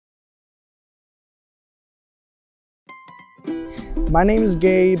My name is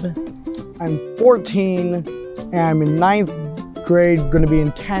Gabe. I'm 14 and I'm in 9th grade, gonna be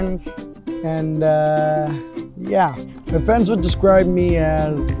in 10th. And yeah, my friends would describe me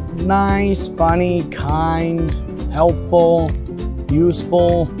as nice, funny, kind, helpful,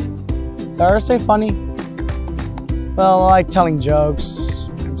 useful. Did I ever say funny? Well, I like telling jokes.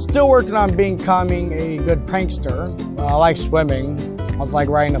 I'm still working on becoming a good prankster. I like swimming. I also like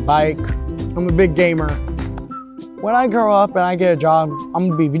riding a bike. I'm a big gamer. When I grow up and I get a job, I'm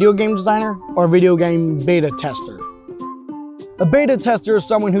gonna be a video game designer or a video game beta tester. A beta tester is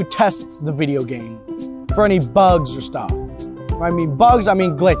someone who tests the video game for any bugs or stuff. When I mean bugs, I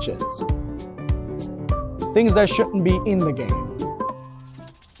mean glitches. Things that shouldn't be in the game.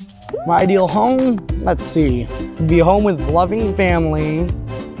 My ideal home, let's see, would be a home with a loving family,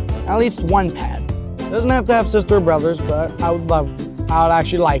 at least one pet. Doesn't have to have sister or brothers, but I would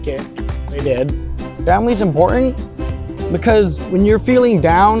actually like it if they did. Family's important because when you're feeling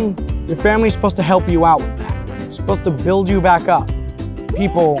down, your family's supposed to help you out with that. It's supposed to build you back up.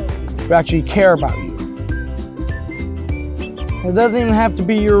 People who actually care about you. It doesn't even have to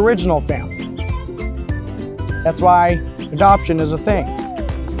be your original family. That's why adoption is a thing.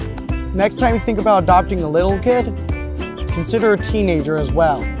 Next time you think about adopting a little kid, consider a teenager as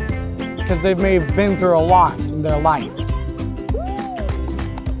well, because they may have been through a lot in their life.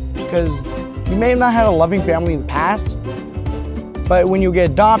 Because you may have not had a loving family in the past, but when you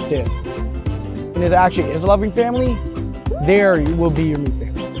get adopted, and it actually is a loving family, there will be your new family.